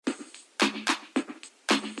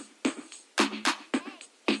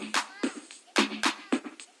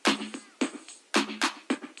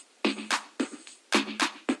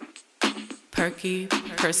Perky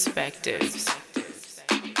Perspectives.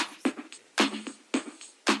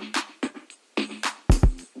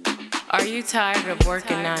 Are you tired of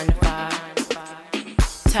working 9 to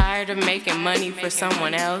 5? Tired of making money for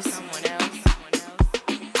someone else?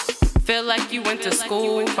 Feel like you went to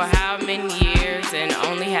school for how many years and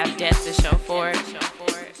only have debt to show for it?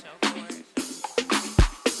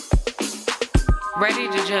 Ready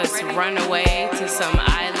to just run away to some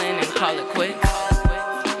island and call it quits?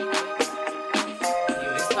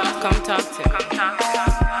 Come talk to me.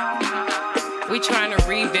 We trying to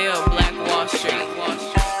rebuild Black Wall Street.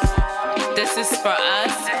 This is for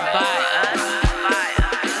us, by us.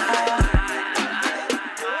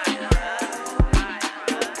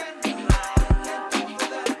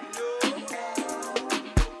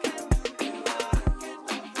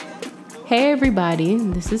 Hey everybody,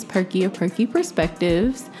 this is Perky of Perky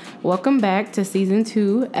Perspectives. Welcome back to Season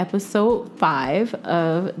 2, Episode 5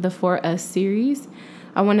 of the For Us series.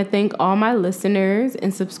 I want to thank all my listeners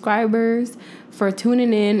and subscribers for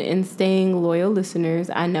tuning in and staying loyal listeners.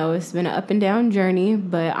 I know it's been an up and down journey,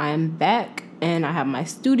 but I'm back and I have my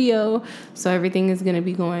studio, so everything is going to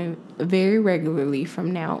be going very regularly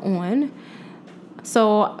from now on.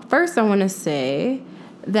 So first I want to say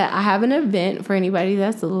that I have an event for anybody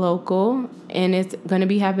that's local, and it's going to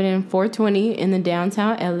be happening 420 in the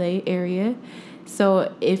downtown LA area.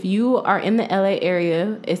 So if you are in the LA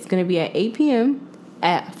area, it's going to be at 8 p.m.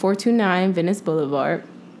 at 429 Venice Boulevard.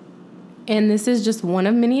 And this is just one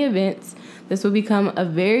of many events. This will become a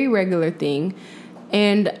very regular thing.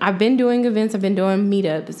 And I've been doing events, I've been doing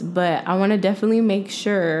meetups, but I want to definitely make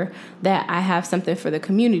sure that I have something for the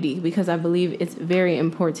community because I believe it's very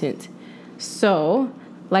important. So,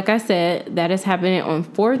 like I said, that is happening at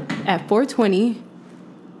 420,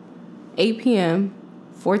 8 p.m.,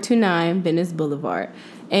 429 Venice Boulevard.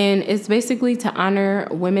 And it's basically to honor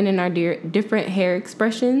women in our different hair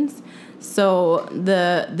expressions. So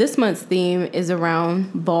this month's theme is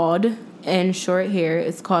around bald and short hair.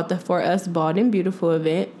 It's called the For Us Bald and Beautiful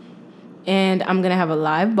event. And I'm going to have a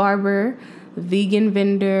live barber, vegan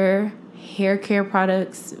vendor, hair care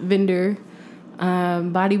products vendor,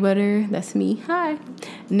 body butter, that's me, hi,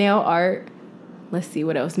 nail art, let's see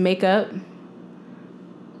what else, makeup,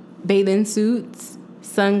 bathing suits,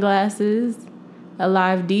 sunglasses, a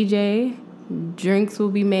live DJ, drinks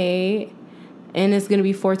will be made, and it's going to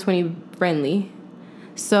be 420 friendly.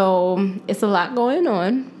 So it's a lot going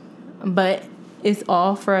on, but it's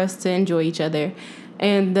all for us to enjoy each other.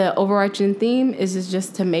 And the overarching theme is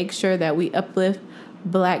just to make sure that we uplift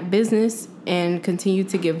Black business and continue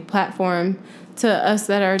to give platform to us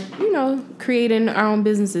that are, creating our own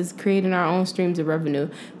businesses, creating our own streams of revenue.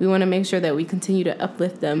 We want to make sure that we continue to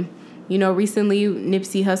uplift them. Recently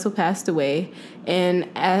Nipsey Hussle passed away, and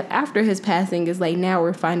after his passing is like now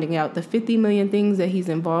we're finding out the 50 million things that he's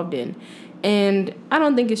involved in. And I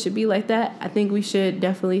don't think it should be like that. I think we should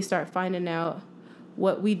definitely start finding out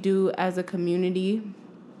what we do as a community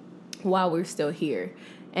while we're still here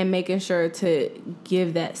and making sure to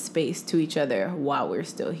give that space to each other while we're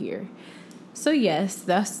still here. So yes,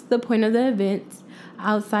 that's the point of the event.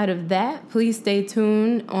 Outside of that, please stay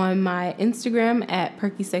tuned on my Instagram at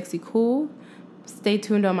PerkySexyCool. Stay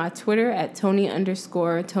tuned on my Twitter at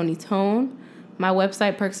Tony_TonyTone. My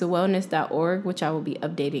website, perksofwellness.org, which I will be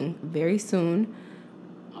updating very soon.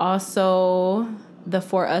 Also, the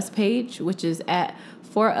For Us page, which is at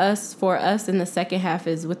For Us, and the second half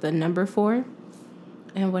is with the number 4.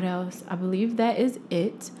 And what else? I believe that is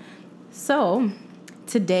it. So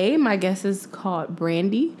today, my guest is called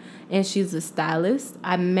Brandy, and she's a stylist.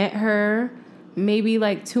 I met her maybe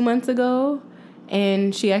like 2 months ago,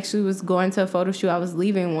 and she actually was going to a photo shoot. I was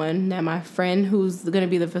leaving one that my friend, who's going to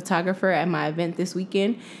be the photographer at my event this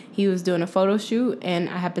weekend, he was doing a photo shoot, and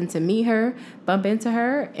I happened to meet her, bump into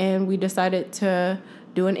her, and we decided to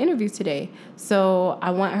do an interview today. So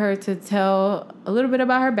I want her to tell a little bit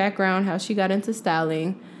about her background, how she got into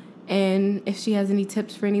styling, and if she has any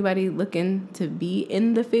tips for anybody looking to be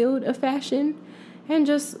in the field of fashion and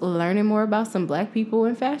just learning more about some Black people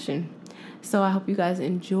in fashion. So I hope you guys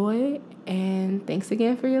enjoy, and thanks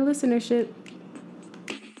again for your listenership.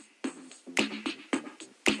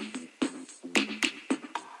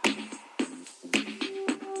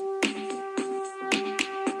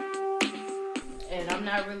 And I'm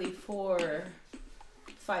not really for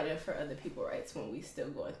fighting for other people's rights when we still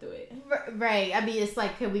going through it. Right. I mean, it's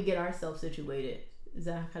like, can we get ourselves situated? Is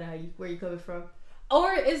that kind of where you coming from?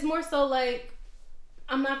 Or it's more so like,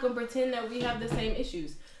 I'm not going to pretend that we have the same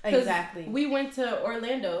issues. Exactly. We went to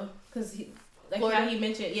Orlando because how he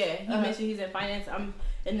mentioned, mentioned he's in finance. I'm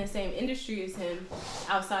in the same industry as him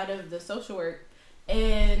outside of the social work.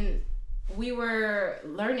 And we were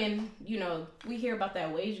learning, we hear about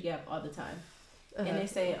that wage gap all the time. And they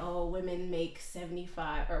say, oh, women make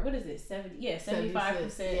 75, or what is it?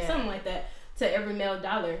 75%, something like that, to every male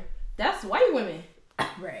dollar. That's white women.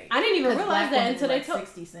 Right. I didn't even realize that until they told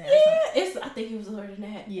 60 cents. Yeah, I think it was lower than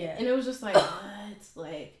that. Yeah. And it was just like,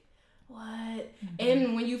 what? Mm-hmm.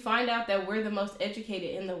 And when you find out that we're the most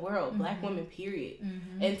educated in the world, black women, period,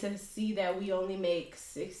 and to see that we only make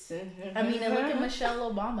 6 I mean, and look at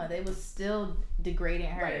Michelle Obama. They was still degrading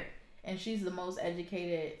her. Right. And she's the most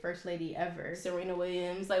educated first lady ever. Serena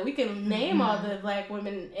Williams. Like, we can name all the black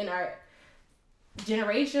women in our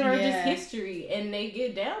generation or just history, and they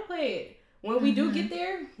get downplayed. When we do get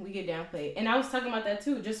there, we get downplayed. And I was talking about that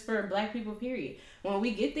too, just for black people, period. When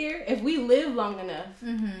we get there, if we live long enough,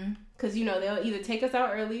 because, they'll either take us out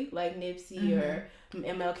early, like Nipsey or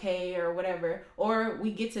MLK or whatever, or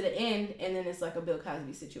we get to the end, and then it's like a Bill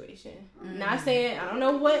Cosby situation. Not saying, I don't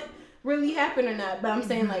know what really happened or not, but I'm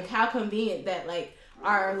saying, like, how convenient that, like,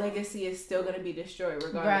 our legacy is still going to be destroyed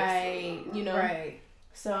regardless. Right. Right.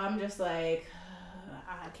 So I'm just like,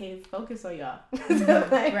 I can't focus on y'all.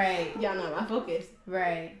 Right. Y'all not my focus.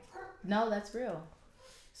 Right. No, that's real.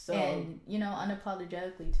 So, and,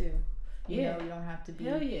 unapologetically, too. You know, you don't have to be...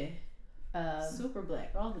 Hell yeah. Super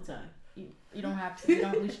black all the time. You don't have to... we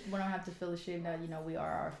don't have to feel ashamed that, we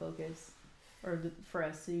are our focus. Or for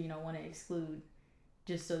us to, want to exclude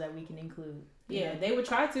just so that we can include. Yeah, they would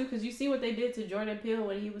try to, because you see what they did to Jordan Peele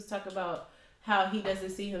when he was talking about how he doesn't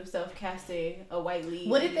see himself casting a white lead.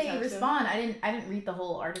 What did they respond? I didn't read the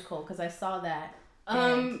whole article because I saw that.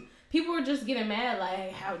 People were just getting mad,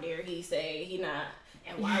 like, how dare he say he not,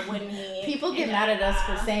 and why wouldn't he? People get mad at us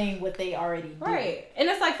for saying what they already do. Right. And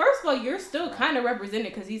it's like, first of all, you're still kind of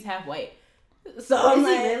represented because he's half white. So is I'm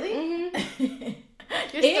like, he really?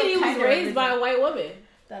 And he was raised by a white woman.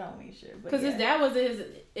 That don't mean shit. Because his dad was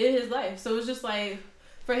in his life. So it's just like,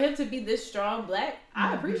 for him to be this strong black,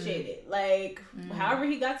 I appreciate it. Like, however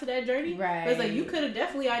he got to that journey, right? It's like, you could have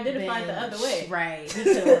definitely identified the other way, right? He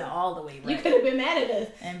could have went all the way right. You could have been mad at us.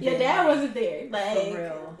 And your dad wasn't there. Like, for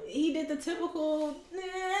real. He did the typical,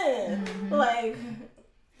 like.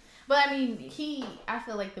 But I mean, I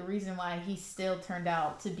feel like the reason why he still turned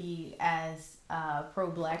out to be as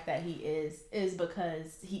pro-black that he is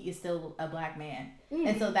because he is still a black man,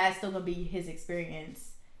 and so that's still gonna be his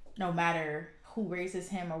experience, no matter who raises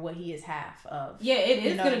him or what he is half of. Yeah, it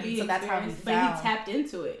is gonna be. So that's how he But he tapped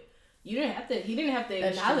into it. He didn't have to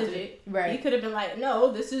acknowledge it. Right. He could have been like,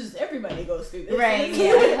 no, this is, everybody goes through this. Right.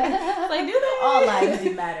 Yeah. Like, do they? All lives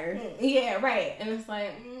do matter. Yeah. Right. And it's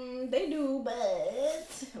like, they do,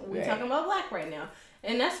 but we're talking about black right now.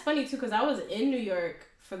 And that's funny too, because I was in New York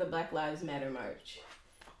for the Black Lives Matter march,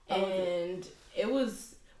 and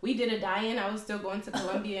we did a die-in. I was still going to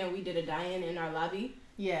Columbia, and we did a die-in in our lobby.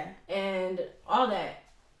 Yeah. And all that,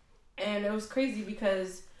 and it was crazy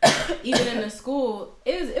because even in the school,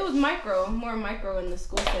 it was more micro in the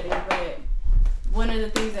school setting. But one of the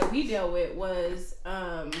things that we dealt with was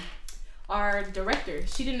our director.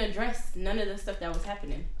 She didn't address none of the stuff that was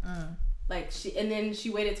happening. Like, then she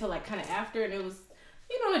waited till like kind of after, and it was,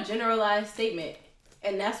 a generalized statement.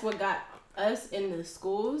 And that's what got us in the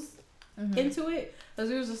schools into it. Because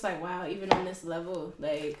we was just like, wow, even on this level,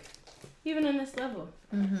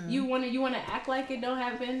 you want to act like it don't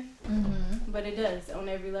happen, but it does on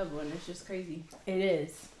every level, and it's just crazy. It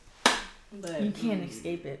is. But you can't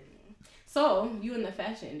escape it. So, you in the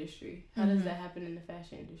fashion industry. How does that happen in the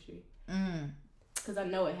fashion industry? Because I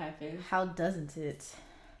know it happens. How doesn't it?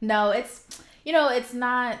 No, it's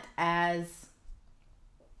not as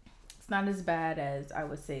bad as I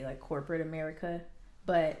would say like corporate America,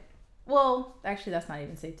 but well, actually that's not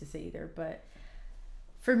even safe to say either. But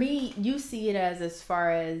for me, you see it as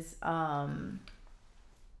far as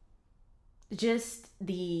just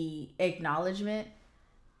the acknowledgement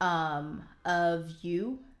of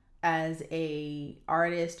you as a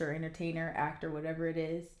artist or entertainer, actor, whatever it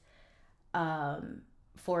is.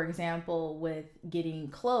 For example, with getting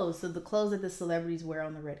clothes. So the clothes that the celebrities wear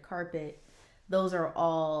on the red carpet, those are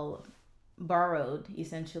all borrowed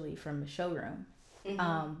essentially from the showroom.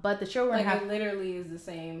 But the showroom it literally is the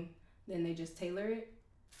same. Then they just tailor it.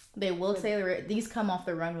 They will tailor it. These come off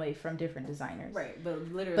the runway from different designers. Right,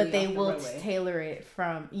 but literally. But they will tailor it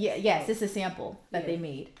from yes, it's a sample that they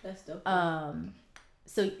made. That's dope.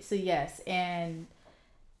 So yes, and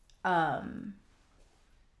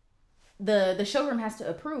the showroom has to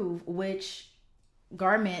approve which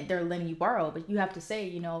garment they're letting you borrow, but you have to say,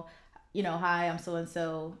 hi, I'm so and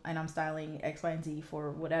so, and I'm styling X, Y, and Z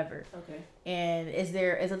for whatever. Okay. And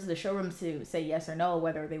it's up to the showroom to say yes or no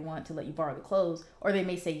whether they want to let you borrow the clothes, or they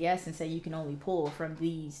may say yes and say you can only pull from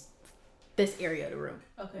these this area of the room.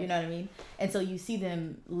 Okay. You know what I mean? And so you see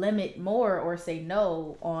them limit more or say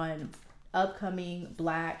no on upcoming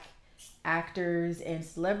Black actors and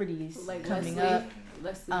celebrities like coming Leslie, up.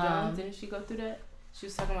 Leslie Jones, didn't she go through that? She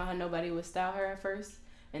was talking about how nobody would style her at first,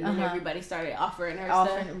 and then everybody started offering her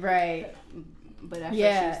stuff. Right. But at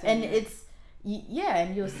yeah, first and it's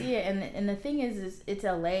and you'll see it, and the thing is it's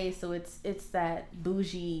LA, so it's that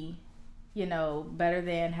bougie, you know, better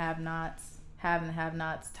than have-nots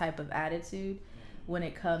type of attitude when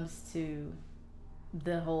it comes to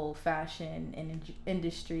the whole fashion and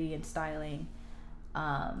industry and styling,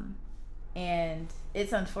 and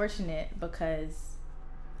it's unfortunate because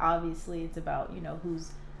obviously it's about, you know,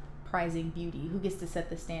 who's prizing beauty, who gets to set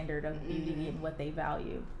the standard of beauty and what they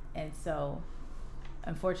value. And so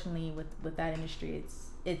unfortunately with that industry,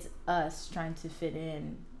 it's us trying to fit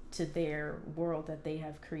in to their world that they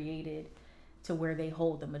have created to where they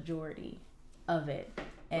hold the majority of it.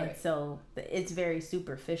 And right. So it's very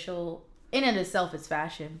superficial in and of itself. It's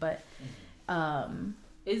fashion, but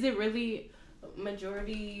is it really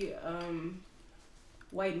majority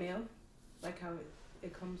white male, like how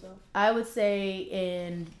it comes off? I would say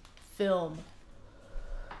in film,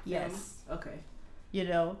 yes. Okay. You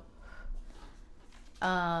know,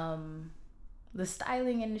 the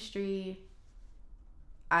styling industry,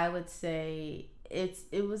 I would say it's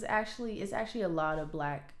actually a lot of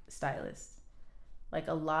Black stylists. Like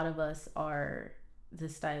a lot of us are the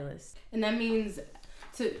stylists. And that means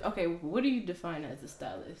what do you define as a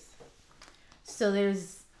stylist? So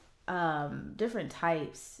there's different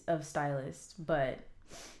types of stylists, but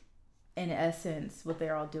in essence, what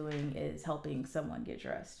they're all doing is helping someone get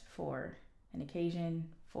dressed for an occasion,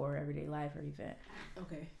 for everyday life or event.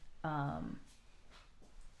 Okay.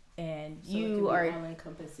 And so you are all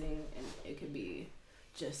encompassing, and it could be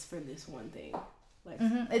just for this one thing. Like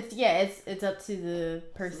it's up to the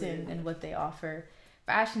person and what they offer.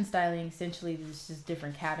 Fashion styling, essentially, there's just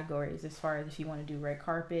different categories as far as if you want to do red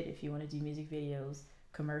carpet, if you want to do music videos,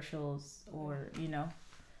 commercials, or, you know,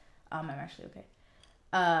 I'm actually okay.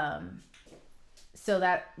 So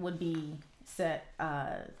that would be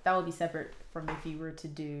separate from if you were to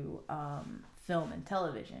do film and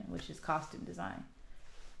television, which is costume design.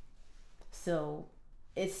 So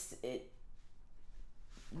it's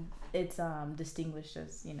distinguished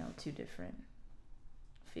as, you know, two different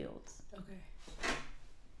fields. Okay.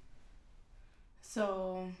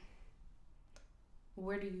 So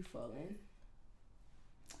where do you fall in?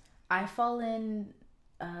 I fall in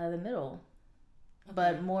the middle,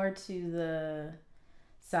 but more to the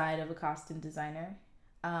side of a costume designer.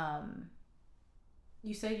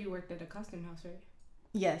 You said you worked at a costume house, right?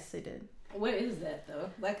 Yes, I did. What is that though?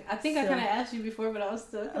 Like, I think I kind of asked you before, but I was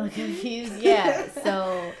still confused. Yeah.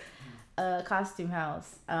 So, a costume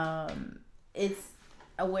house. It's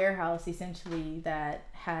a warehouse essentially that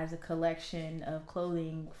has a collection of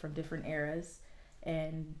clothing from different eras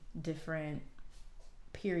and different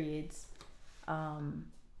periods, and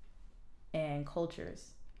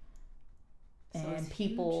cultures, and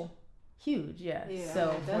people. Huge, yeah.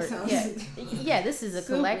 So this is a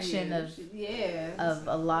collection of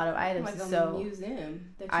a lot of items. Like so a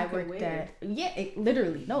museum that you I worked at. It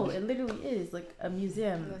literally is like a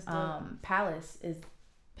museum. Palace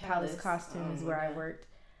Costume is where I worked,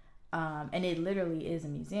 and it literally is a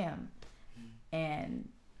museum. And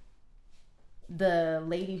the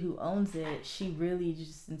lady who owns it, she really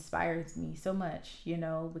just inspires me so much, you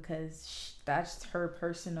know, because that's her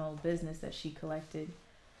personal business that she collected.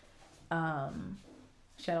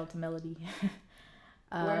 Shout out to Melody.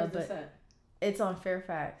 Where is this at? It's on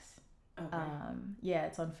Fairfax. Okay.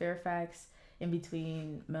 It's on Fairfax in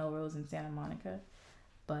between Melrose and Santa Monica.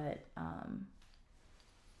 But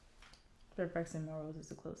Fairfax and Melrose is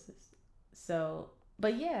the closest. So,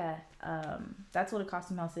 but that's what a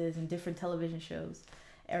costume house is, and different television shows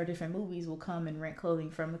or different movies will come and rent clothing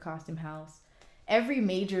from the costume house. Every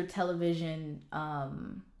major television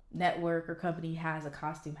network or company has a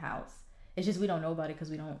costume house. It's just we don't know about it because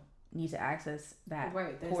we don't need to access that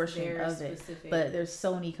portion of it. But there's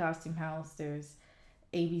Sony Costume House, there's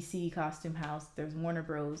ABC Costume House, there's Warner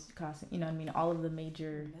Bros. Costume. You know what I mean? All of the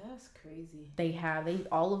major. That's crazy. They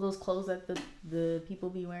all of those clothes that the people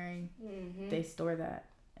be wearing. Mm-hmm. They store that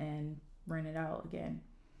and rent it out again.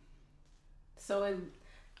 So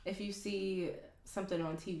if you see something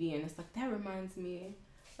on TV and it's like, that reminds me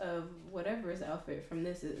of whatever's outfit from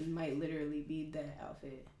this, it might literally be that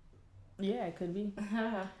outfit. Yeah, it could be.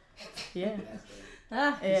 Yeah.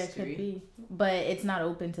 It could be. But it's not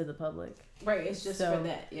open to the public. Right, it's just for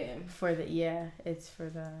that, it's for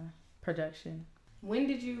the production. When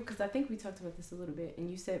did you, because I think we talked about this a little bit,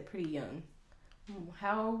 and you said pretty young.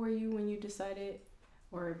 How old were you when you decided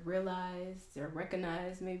or realized or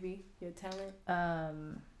recognized maybe your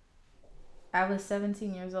talent? I was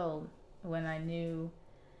 17 years old when I knew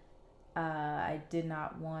I did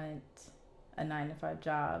not want a 9-to-5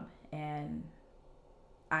 job, and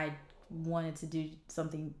I wanted to do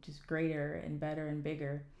something just greater and better and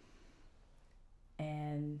bigger.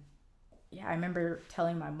 And yeah, I remember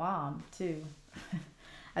telling my mom too.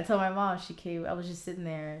 I told my mom, she came, I was just sitting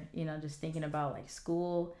there, you know, just thinking about like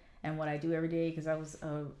school and what I do every day, because I was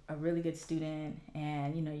a really good student,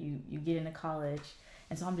 and you know, you get into college,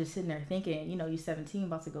 and so I'm just sitting there thinking, you know, you're 17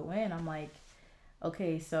 about to go in. I'm like,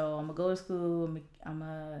 okay, so I'm gonna go to school, I'm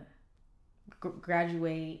gonna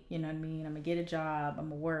graduate, you know what I mean, I'm gonna get a job, I'm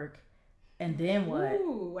gonna work, and then what?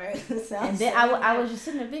 Ooh, right. And then I was just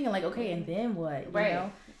sitting there thinking like, okay, and then what? You right.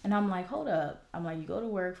 know? And I'm like, hold up. I'm like, you go to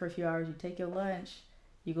work for a few hours, you take your lunch,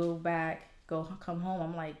 you go back, come home.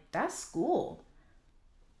 I'm like, that's school.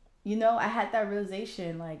 You know, I had that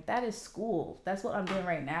realization, like, that is school. That's what I'm doing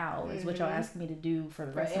right now, is what y'all asking me to do for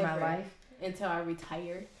the rest of my life. Until I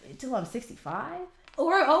retire. Until I'm 65?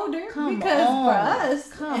 Or older. Come because on. for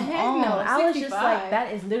us, Come on. No, I was just like,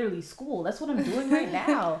 that is literally school. That's what I'm doing right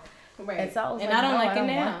now. Right. And so I was and like, I don't no, like I it don't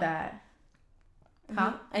now. want that.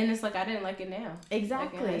 Huh? And it's like, I didn't like it now.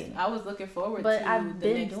 Exactly. Like, I was looking forward but to I've the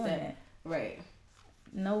been next doing step. it. Right.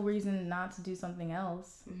 No reason not to do something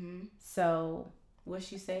else. Mm-hmm. So What'd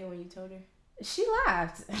she say when you told her? she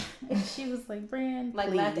laughed. And she was like, Bran, Like,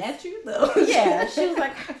 please. laughed at you though? Yeah, she was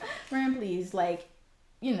like, Bran, please, like,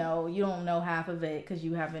 you know, you don't know half of it because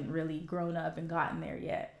you haven't really grown up and gotten there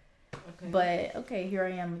yet. Okay. But okay, here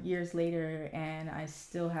I am years later, and I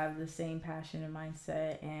still have the same passion and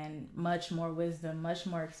mindset, and much more wisdom, much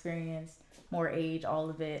more experience, more age, all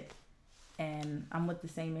of it, and I'm with the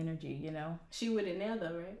same energy, you know. She with it now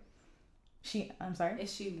though, right? I'm sorry.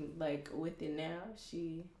 Is she like with it now?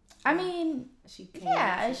 I mean, she can't.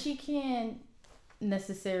 yeah, she can't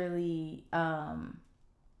necessarily.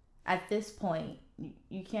 At this point,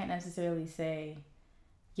 you can't necessarily say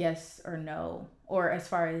yes or no, or as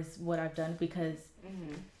far as what I've done, because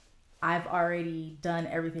I've already done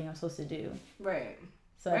everything I'm supposed to do. Right.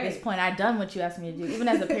 So at this point, I've done what you asked me to do, even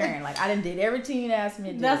as a parent. Like, I done did everything you asked me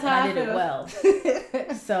to do. That's how I did feel. it well.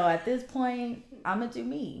 So at this point, I'm gonna do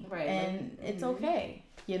me, right? And it's okay.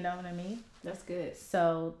 You know what I mean? That's good.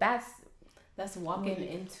 So that's walking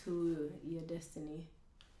into your destiny.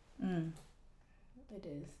 It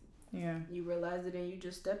is. Yeah. You realized it and you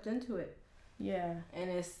just stepped into it. Yeah. And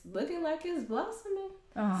it's looking like it's blossoming.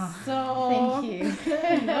 Oh, so thank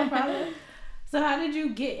you. no problem. So how did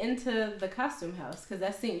you get into the costume house?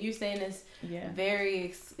 Because you're saying it's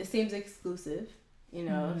very, it seems exclusive, you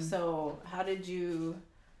know. So how did you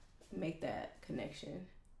make that connection?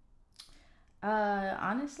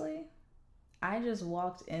 Honestly, I just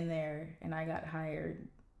walked in there and I got hired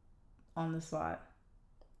on the spot.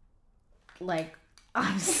 Like,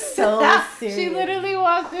 I'm so serious. She literally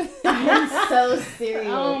walked in. I'm so serious.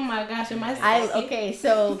 Oh my gosh, am I okay,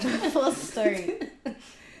 so full story.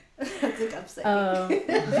 I think I'm saying.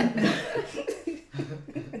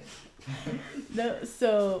 No,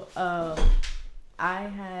 so I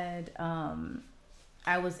had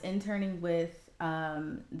I was interning with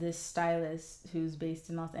this stylist who's based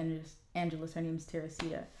in Los Angeles. Her name's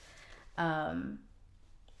Teresita. And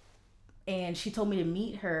she told me to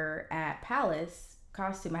meet her at Palace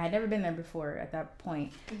Costume. I had never been there before at that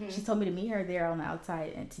point. She told me to meet her there on the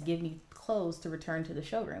outside and to give me clothes to return to the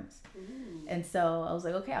showrooms. And so I was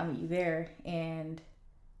like, okay, I'll meet you there. And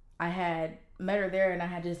I had met her there, and I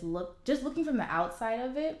had just looking from the outside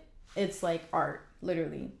of it, it's like art,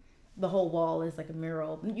 literally. The whole wall is like a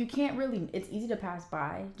mural. You can't really, it's easy to pass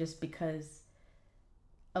by just because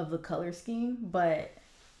of the color scheme, but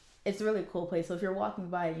it's a really cool place. So if you're walking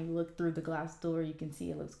by and you look through the glass door, you can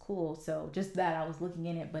see it looks cool. So just that, I was looking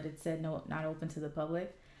in it, but it said no, not open to the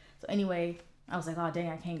public. So anyway, I was like, oh dang,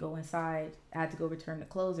 I can't go inside. I had to go return the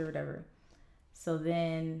clothes or whatever. So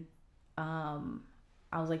then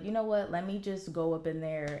I was like, you know what? Let me just go up in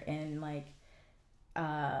there and like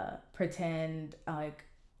pretend like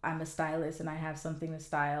I'm a stylist and I have something to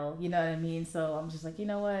style. You know what I mean? So I'm just like, you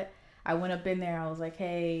know what? I went up in there. I was like,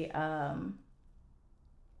 hey,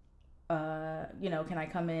 you know, can I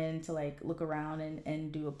come in to like look around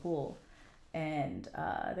and do a pull? And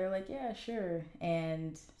they're like, yeah, sure.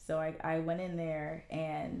 And so I went in there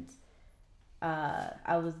and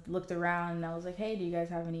I looked around and I was like, hey, do you guys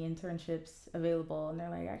have any internships available? And they're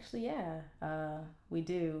like, actually, yeah, we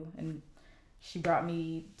do. And she brought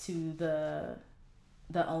me to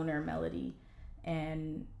the owner, Melody,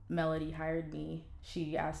 and Melody hired me.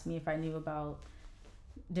 She asked me if I knew about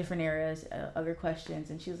different areas, other questions,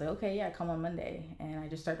 and she was like, okay, yeah, come on Monday, and I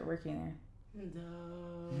just started working there.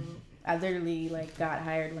 No. I literally like got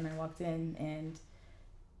hired when I walked in, and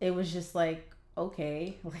it was just like,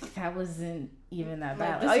 okay, like that wasn't even that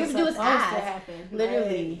bad. All you have to do is ask.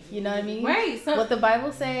 Literally, you know what I mean? Right. So, what the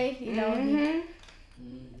Bible say, you know, mm-hmm.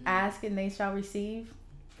 ask and they shall receive.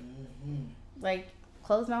 Like,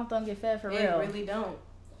 closed mouth don't get fed, for real. It really don't.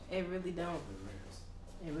 It really don't.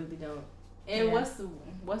 It really don't. And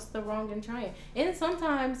what's the wrong in trying? And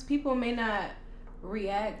sometimes people may not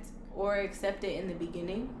react or accept it in the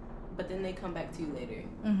beginning, but then they come back to you later.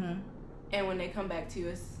 Mm-hmm. And when they come back to you,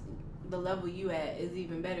 it's the level you at is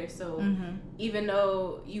even better. So Mm-hmm. even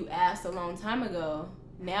though you asked a long time ago,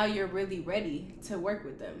 now you're really ready to work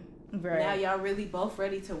with them. Right. Now y'all really both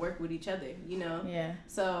ready to work with each other, you know? Yeah.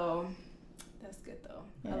 So that's good though.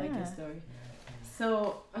 Yeah. I like your story.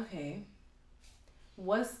 So, okay.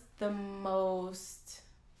 What's the most,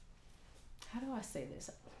 how do I say this?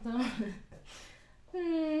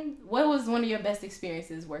 What was one of your best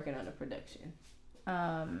experiences working on a production?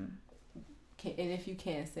 And if you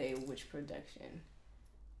can't say which production.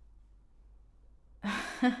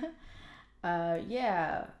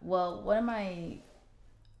 Yeah. Well, one of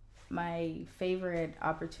my favorite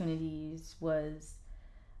opportunities was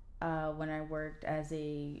when I worked as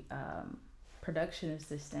a production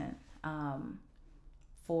assistant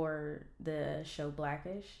for the show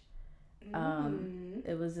Blackish.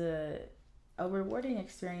 It was a rewarding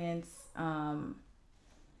experience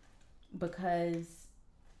because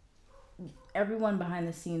everyone behind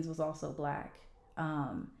the scenes was also Black,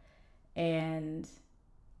 and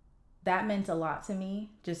that meant a lot to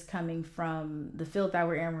me, just coming from the field that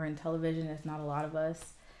we're in television. It's not a lot of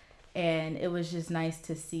us. And it was just nice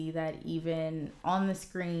to see that even on the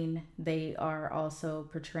screen, they are also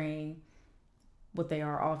portraying what they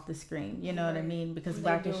are off the screen. You know what I mean? Because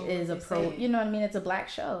Blackish is a you know what I mean? It's a Black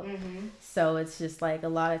show. Mm-hmm. So it's just like a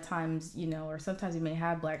lot of times, you know, or sometimes you may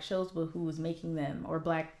have Black shows, but who's making them? Or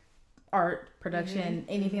Black art production,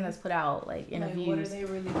 anything that's put out, like interviews, what are they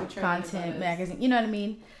really portraying, content, magazine, you know what I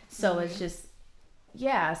mean? So it's just,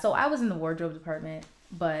 yeah. So I was in the wardrobe department,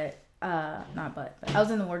 but I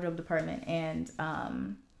was in the wardrobe department, and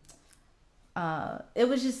it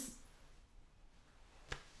was just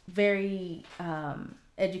very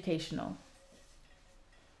educational.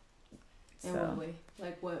 In what way?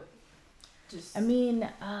 Like what? Just, I mean,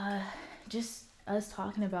 just us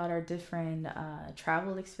talking about our different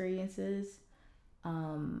travel experiences,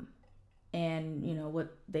 and you know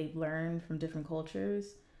what they've learned from different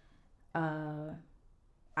cultures,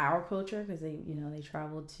 our culture, because they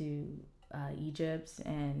traveled to Egypt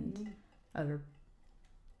and other,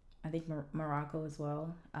 I think Morocco as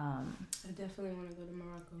well. I definitely want to go to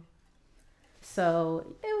Morocco. So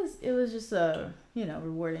it was just a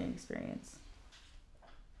rewarding experience.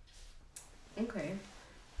 Okay,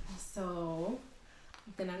 so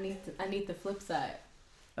then I need the flip side.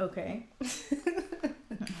 Okay.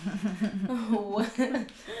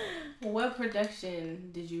 What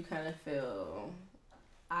production did you kind of feel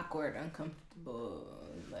awkward, uncomfortable,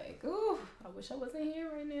 like, ooh, I wish I wasn't here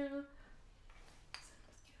right now?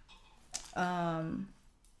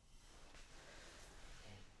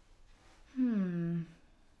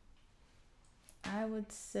 I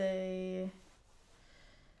would say,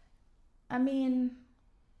 I mean,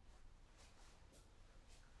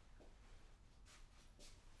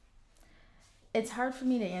 it's hard for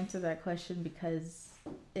me to answer that question because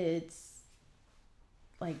it's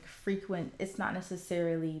like frequent. It's not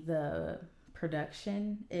necessarily the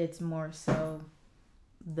production. It's more so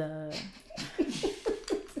the...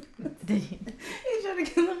 He's trying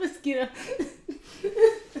to kill a mosquito.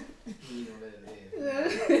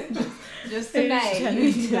 Just tonight.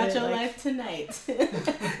 You got your life tonight.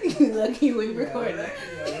 You lucky we recorded.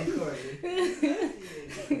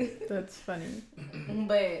 That's funny.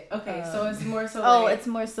 But okay, so it's more so. It's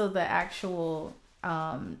more so the actual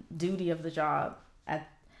duty of the job.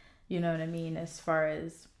 You know what I mean, as far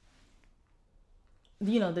as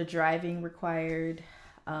the driving required.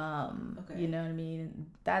 You know what I mean.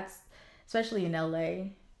 That's especially in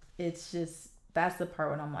LA. It's just. That's the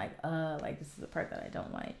part when I'm like this is the part that I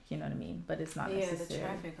don't like, you know what I mean? But it's not necessary. Yeah, the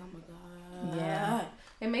traffic, oh my God. Yeah.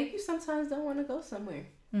 It makes you sometimes don't want to go somewhere.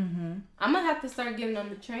 Mm-hmm. I'm going to have to start getting on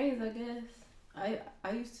the trains, I guess.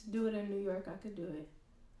 I used to do it in New York. I could do it.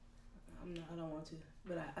 I don't want to,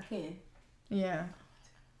 but I can. Yeah.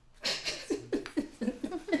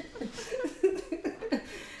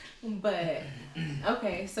 But,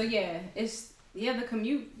 okay, so yeah, the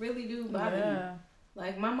commute really do bother me.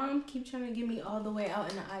 Like, my mom keep trying to get me all the way out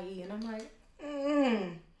in the IE, and I'm like,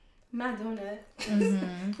 I'm not doing that.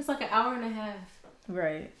 Mm-hmm. It's like an hour and a half.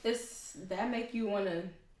 Right. That make you want to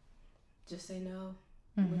just say no,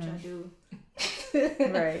 which I do.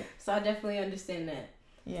 Right. So I definitely understand that.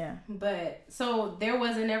 Yeah. But so there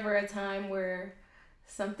wasn't ever a time where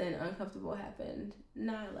something uncomfortable happened,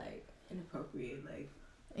 not like inappropriate, like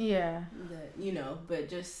yeah, but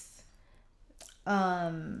just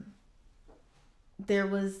there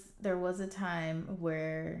was a time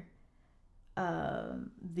where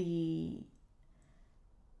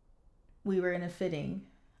we were in a fitting.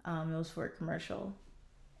 It was for a commercial,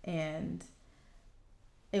 and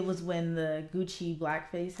it was when the Gucci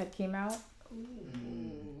blackface had came out.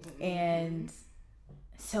 And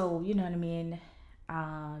so, you know what I mean?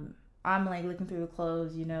 I'm like looking through the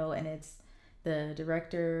clothes, and it's the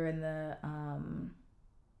director and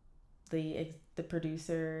the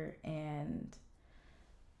producer and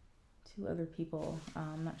two other people.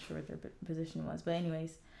 I'm not sure what their position was, but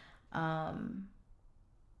anyways,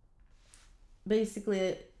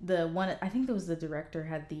 basically the one, I think it was the director,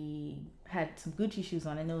 had some Gucci shoes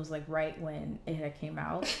on, and it was like right when it had came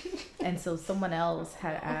out. And so someone else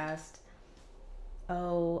had asked,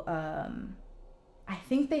 I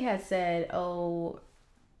think they had said,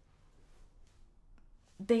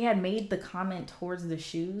 they had made the comment towards the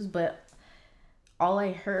shoes, but all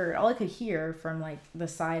I could hear from like the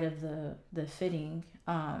side of the fitting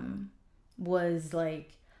was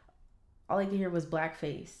like, all I could hear was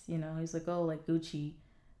blackface. He's like, oh, like Gucci,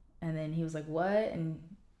 and then he was like, what? And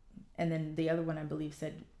then the other one, I believe,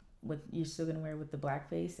 said, what, you're still gonna wear with the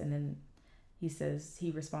blackface? And then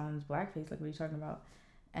he responds, blackface, like, what are you talking about?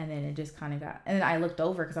 And then it just kind of got, and then I looked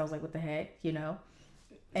over because I was like, what the heck,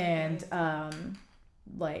 and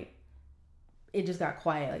like it just got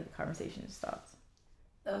quiet, like the conversation just stopped.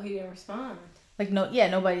 Oh, he didn't respond. Like, no, yeah,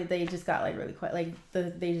 nobody, they just got like really quiet, like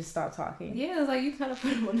they just stopped talking. Yeah, it was like you kind of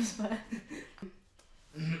put him on the spot.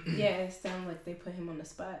 Yeah, it sounded like they put him on the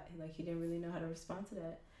spot, like he didn't really know how to respond to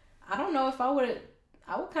that. I don't know if I would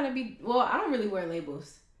kind of be, well, I don't really wear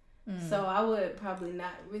labels. So I would probably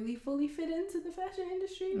not really fully fit into the fashion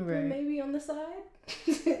industry, right. But maybe on the side.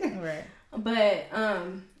 Right. But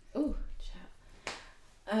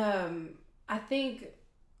I think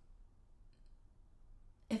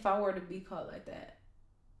if I were to be caught like that,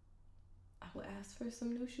 I would ask for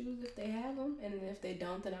some new shoes if they have them, and if they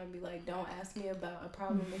don't, then I'd be like, don't ask me about a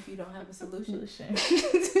problem if you don't have a solution.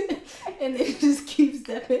 And then just keep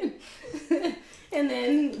stepping. And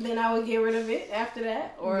then I would get rid of it after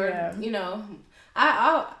that, or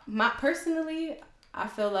personally, I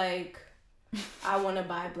feel like I want to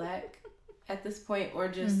buy black at this point, or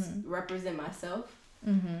just represent myself.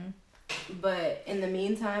 But in the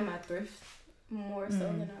meantime, I thrift more so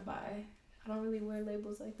than I buy. I don't really wear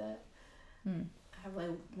labels like that. I have like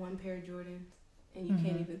one pair of Jordans, and you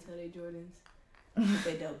can't even tell they're Jordans. If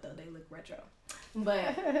they dope though, they look retro.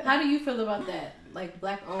 But how do you feel about that? Like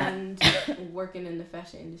black owned, working in the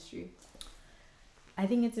fashion industry? I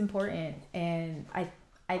think it's important, and I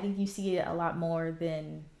think you see it a lot more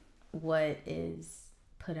than what is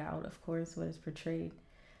put out, of course, what is portrayed.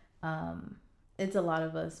 It's a lot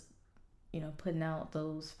of us, putting out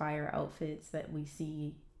those fire outfits that we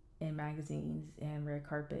see in magazines and red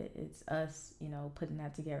carpet. It's us, putting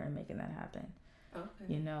that together and making that happen.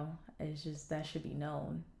 Okay. It's just, that should be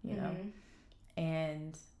known, know.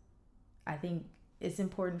 And I think it's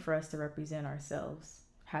important for us to represent ourselves,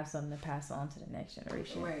 have something to pass on to the next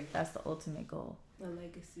generation. Right. That's the ultimate goal. A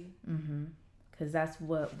legacy. Because that's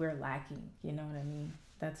what we're lacking. You know what I mean?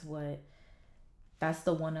 That's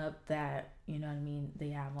the one up that, they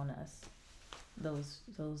have on us.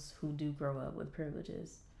 Those who do grow up with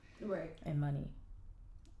privileges. Right. And money.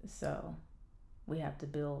 So we have to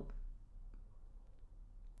build.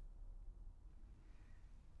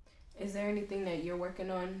 Is there anything that you're working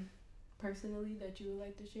on personally that you would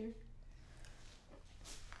like to share?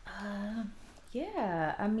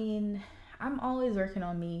 Yeah, I mean, I'm always working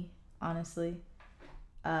on me, honestly.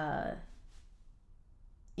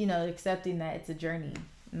 Accepting that it's a journey,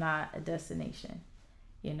 not a destination,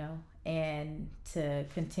 and to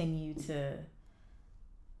continue to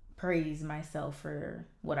praise myself for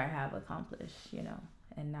what I have accomplished,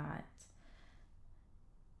 and not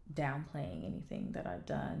downplaying anything that I've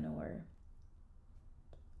done,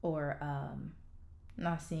 or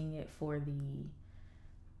not seeing it for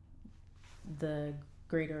the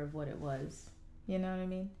greater of what it was. You know what I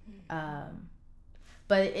mean?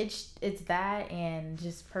 But it's that, and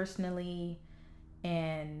just personally,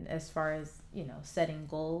 and as far as setting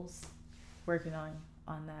goals, working on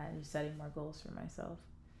that, and just setting more goals for myself.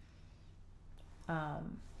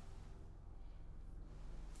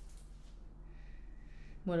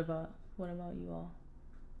 What about you all?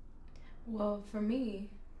 Well, for me,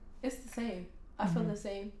 it's the same. I feel the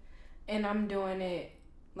same. And I'm doing it,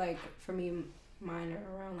 like, for me, mine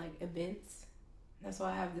are around, like, events. That's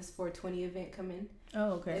why I have this 420 event coming.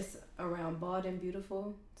 Oh, okay. It's around Bald and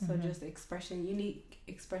Beautiful. So just unique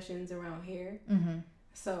expressions around hair.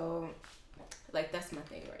 So, like, that's my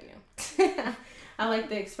thing right now. I like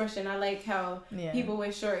the expression. I like how people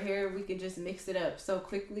with short hair, we can just mix it up so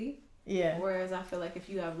quickly. Yeah. Whereas I feel like if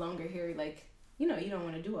you have longer hair, like, you know, you don't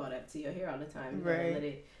want to do all that to your hair all the time.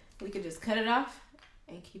 Right. We could just cut it off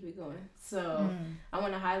and keep it going. So I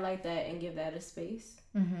want to highlight that and give that a space.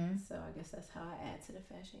 So I guess that's how I add to the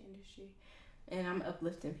fashion industry. And I'm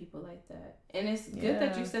uplifting people like that. And it's good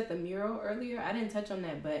that you said the mural earlier. I didn't touch on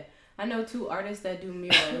that, but I know 2 artists that do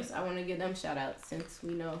murals. I want to give them shout outs since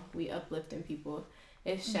we know we uplifting people.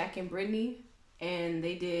 It's Shaq and Brittany, and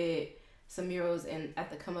they did some murals at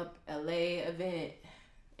the Come Up LA event,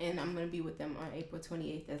 and I'm going to be with them on April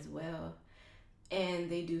 28th as well. And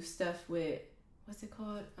they do stuff with, what's it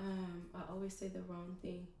called? I always say the wrong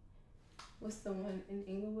thing. What's the one in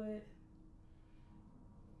Inglewood?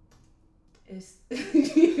 It's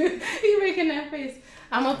you making that face.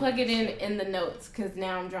 I'm gonna plug it in the notes because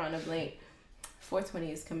now I'm drawing a blank.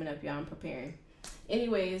 420 is coming up, y'all. I'm preparing.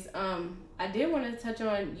 Anyways, I did want to touch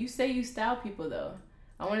on, you say you style people though.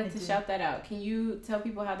 I wanted to shout that out. Can you tell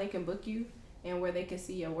people how they can book you and where they can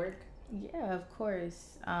see your work? Yeah, of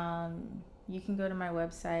course. You can go to my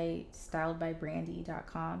website,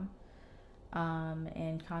 styledbybrandy.com,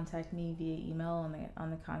 and contact me via email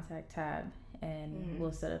on the contact tab, and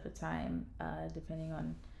we'll set up a time depending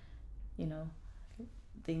on, you know,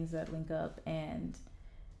 things that link up. And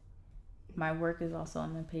my work is also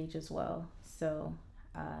on the page as well. So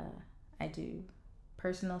I do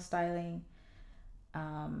personal styling,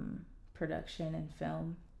 production and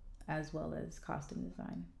film, as well as costume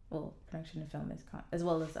design. Well, production and film is as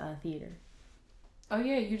well as theater. Oh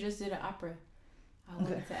yeah, you just did an opera. I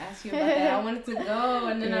wanted to ask you about that. I wanted to go,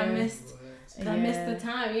 and then I missed the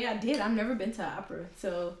time. Yeah, I did. I've never been to an opera.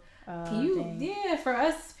 So can you? Dang. Yeah, for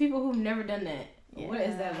us people who've never done that, what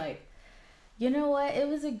is that like? You know what? It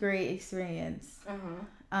was a great experience.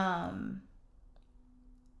 I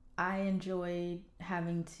enjoyed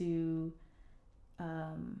having to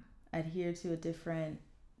adhere to a different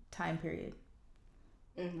time period.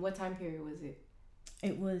 What time period was it?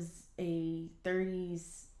 It was a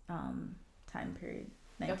 30s time period,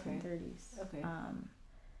 1930s. Okay.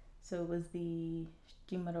 So it was the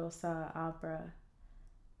Cimarosa opera.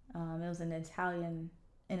 It was in Italian.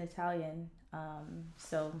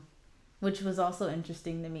 So, which was also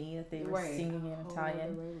interesting to me that they were singing in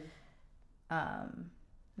Italian. And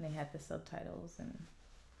they had the subtitles, and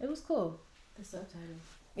it was cool. The subtitles.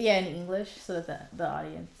 Yeah, in English, so that the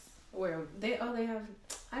audience. Where they have.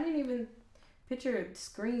 I didn't even picture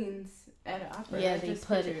screens at an opera. Yeah, they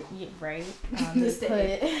put it right. They put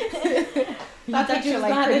it. I thought you was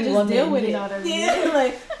like to just deal with it. You know what I mean? Yeah,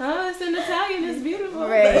 like, oh, it's in Italian. It's beautiful.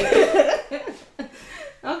 Right.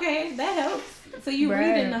 Okay, that helps. So you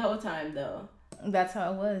reading the whole time though. That's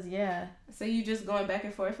how it was. Yeah. So you just going back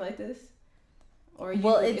and forth like this, or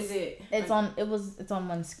it's on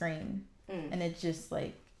one screen, and it's just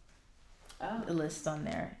like. Oh. The list on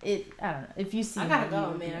there. I don't know. If you see, I gotta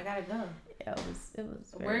go, man. I gotta go. Yeah, it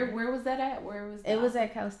was. Where was that at? Where was that? It was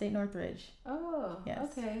at Cal State Northridge. Oh,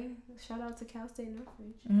 yes. Okay. Shout out to Cal State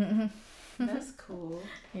Northridge. That's cool.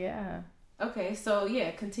 Yeah. Okay, so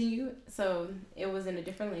continue. So it was in a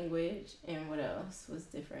different language, and what else was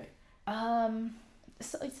different? I mean,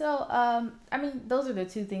 those are the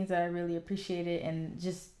 2 things that I really appreciated, and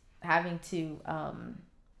just having to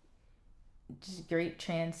just great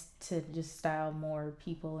chance to just style more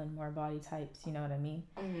people and more body types, you know what I mean?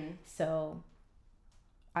 So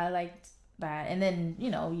I liked that. And then, you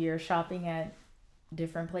know, you're shopping at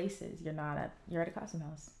different places. You're at a costume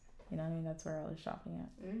house. You know what I mean? That's where I was shopping at.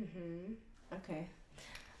 Okay.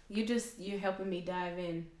 You're helping me dive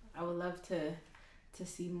in. I would love to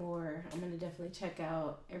see more. I'm going to definitely check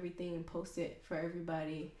out everything and post it for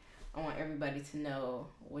everybody. I want everybody to know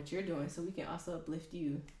what you're doing so we can also uplift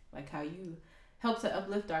you. Like how you help to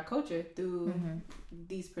uplift our culture through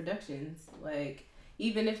these productions. Like,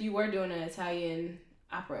 even if you were doing an Italian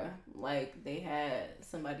opera, like, they had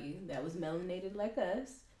somebody that was melanated like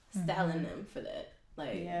us styling them for that.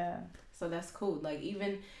 Like, so that's cool. Like,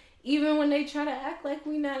 even when they try to act like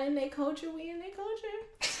we not in their culture, we in their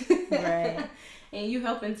culture. Right. And you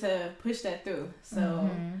helping to push that through. So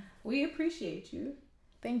we appreciate you.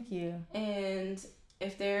 Thank you. And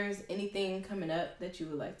if there's anything coming up that you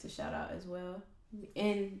would like to shout out as well,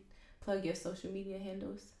 and plug your social media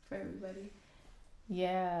handles for everybody.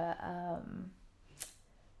 Yeah.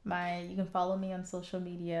 You can follow me on social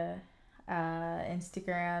media.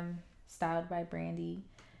 Instagram, Styled by Brandy.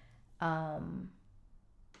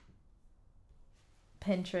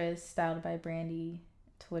 Pinterest, Styled by Brandy.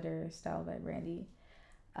 Twitter, Styled by Brandy.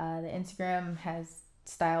 The Instagram has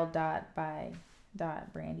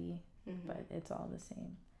styled.by.brandy, but it's all the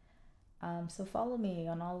same. So follow me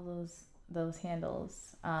on all of those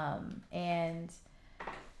handles. And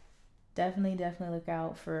definitely look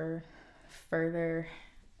out for further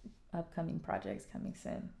upcoming projects coming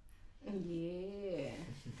soon. Yeah.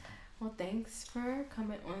 Well, thanks for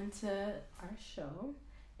coming on to our show,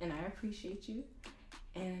 and I appreciate you.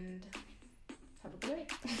 And have a good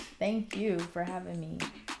night. Thank you for having me.